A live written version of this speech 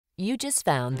You just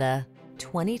found the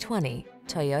 2020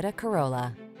 Toyota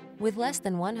Corolla. With less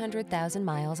than 100,000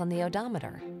 miles on the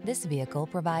odometer, this vehicle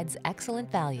provides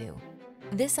excellent value.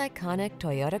 This iconic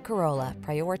Toyota Corolla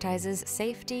prioritizes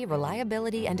safety,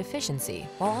 reliability, and efficiency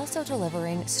while also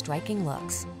delivering striking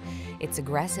looks. Its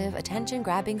aggressive,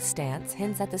 attention-grabbing stance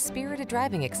hints at the spirited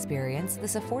driving experience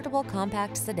this affordable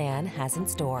compact sedan has in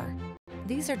store.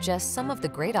 These are just some of the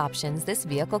great options this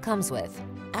vehicle comes with: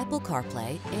 Apple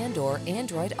CarPlay and/or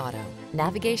Android Auto,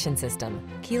 navigation system,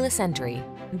 keyless entry,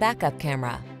 backup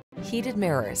camera, heated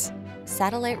mirrors,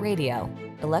 satellite radio,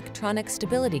 electronic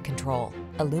stability control,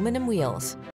 aluminum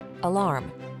wheels,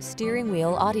 alarm, steering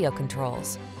wheel audio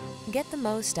controls. Get the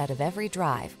most out of every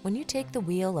drive when you take the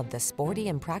wheel of the sporty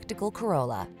and practical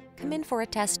Corolla. Come in for a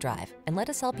test drive and let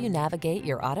us help you navigate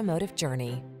your automotive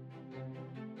journey.